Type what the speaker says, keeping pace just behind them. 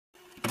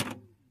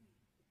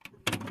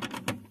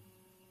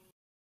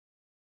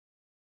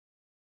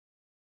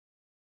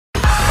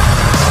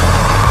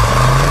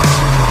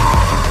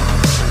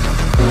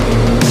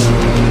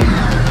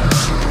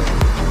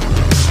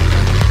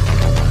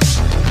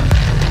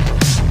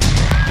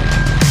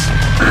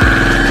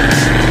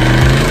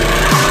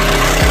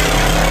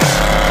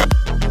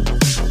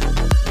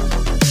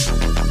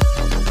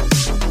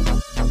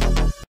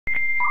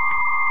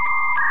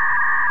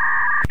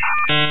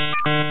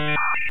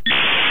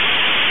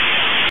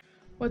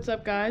What's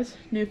up, guys?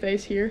 New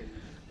face here.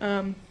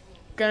 Gonna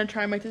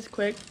try and make this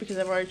quick because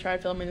I've already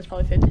tried filming this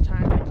probably 50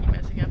 times. I keep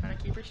messing up and I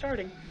keep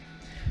restarting.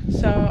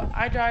 So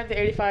I drive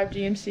the 85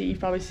 GMC.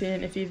 You've probably seen it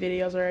in a few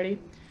videos already.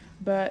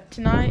 But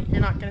tonight you're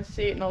not gonna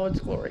see it in all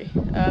its glory.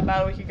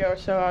 About a week ago or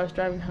so, I was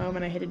driving home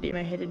and I hit a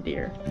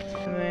deer.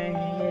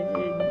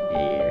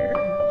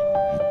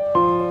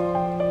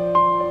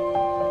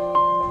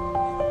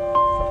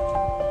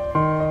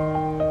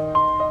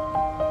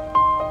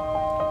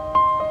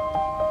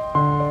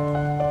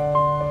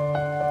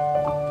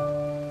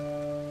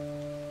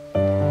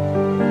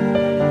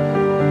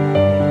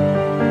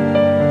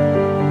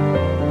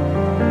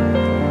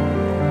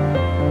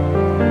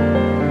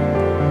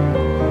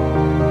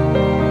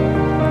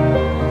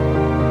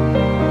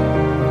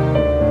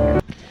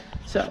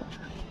 So,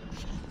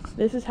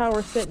 this is how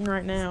we're sitting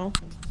right now.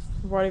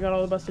 We've already got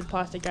all the busted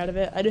plastic out of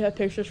it. I do have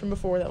pictures from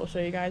before that will show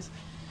you guys.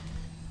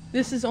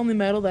 This is only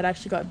metal that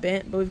actually got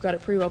bent, but we've got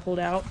it pretty well pulled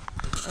out.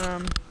 It's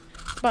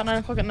about 9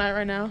 o'clock at night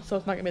right now, so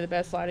it's not going to be the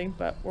best lighting,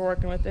 but we're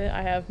working with it.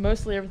 I have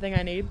mostly everything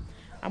I need.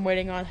 I'm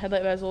waiting on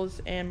headlight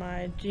bezels and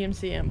my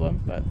GMC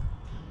emblem, but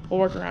we'll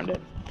work around it.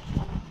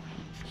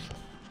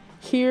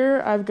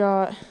 Here I've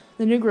got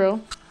the new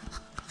grille,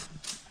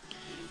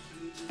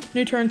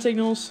 new turn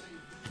signals,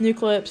 new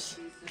clips,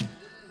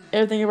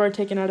 everything I've already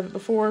taken out of it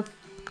before.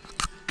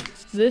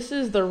 This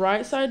is the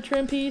right side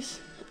trim piece.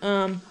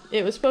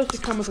 It was supposed to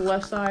come with the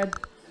left side,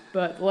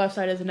 but the left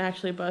side isn't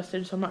actually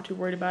busted, so I'm not too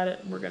worried about it.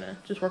 We're gonna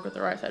just work with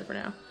the right side for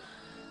now.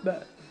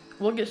 But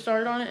we'll get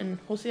started on it and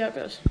we'll see how it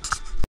goes.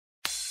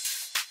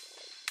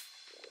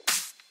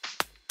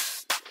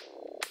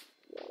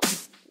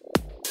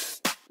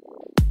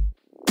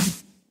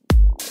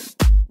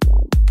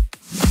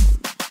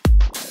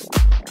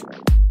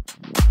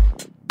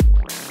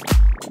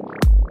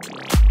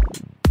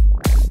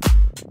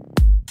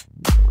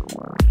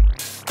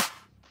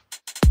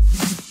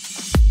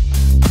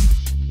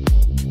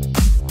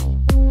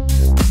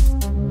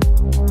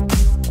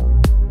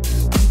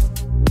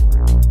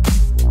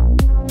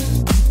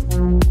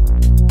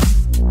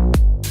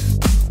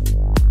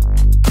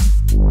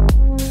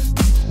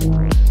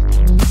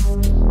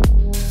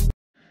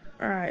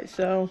 Alright,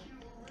 so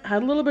I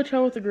had a little bit of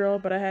trouble with the grill,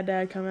 but I had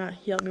Dad come out.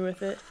 He helped me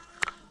with it.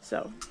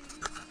 So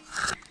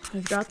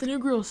I've got the new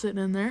grill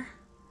sitting in there.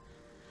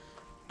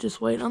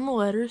 Just waiting on the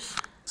letters.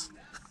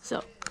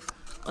 So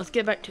let's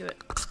get back to it.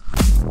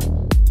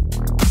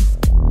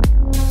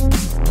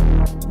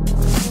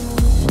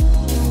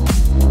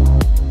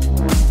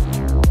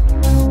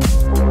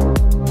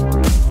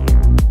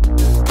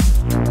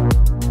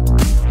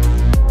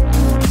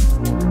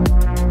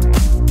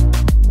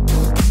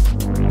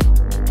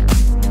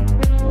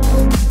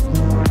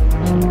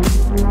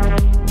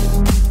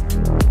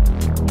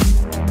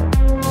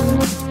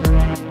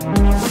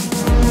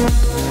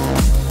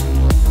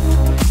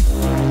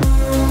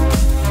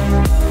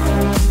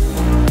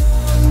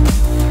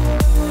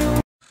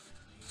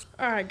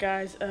 Alright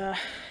guys,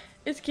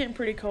 it's getting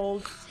pretty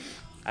cold.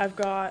 I've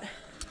got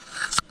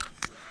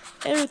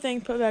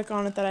everything put back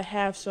on it that I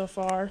have so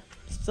far.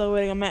 Still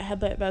waiting on that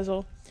headlight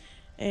bezel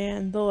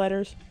and the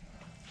letters.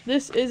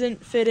 This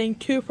isn't fitting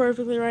too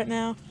perfectly right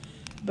now,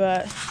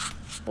 but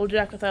we'll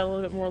jack with that a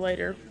little bit more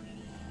later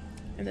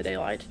in the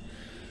daylight.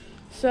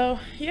 So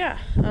yeah,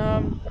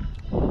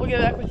 we'll get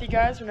back with you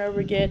guys whenever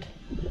we get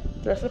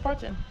the rest of the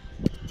parts in.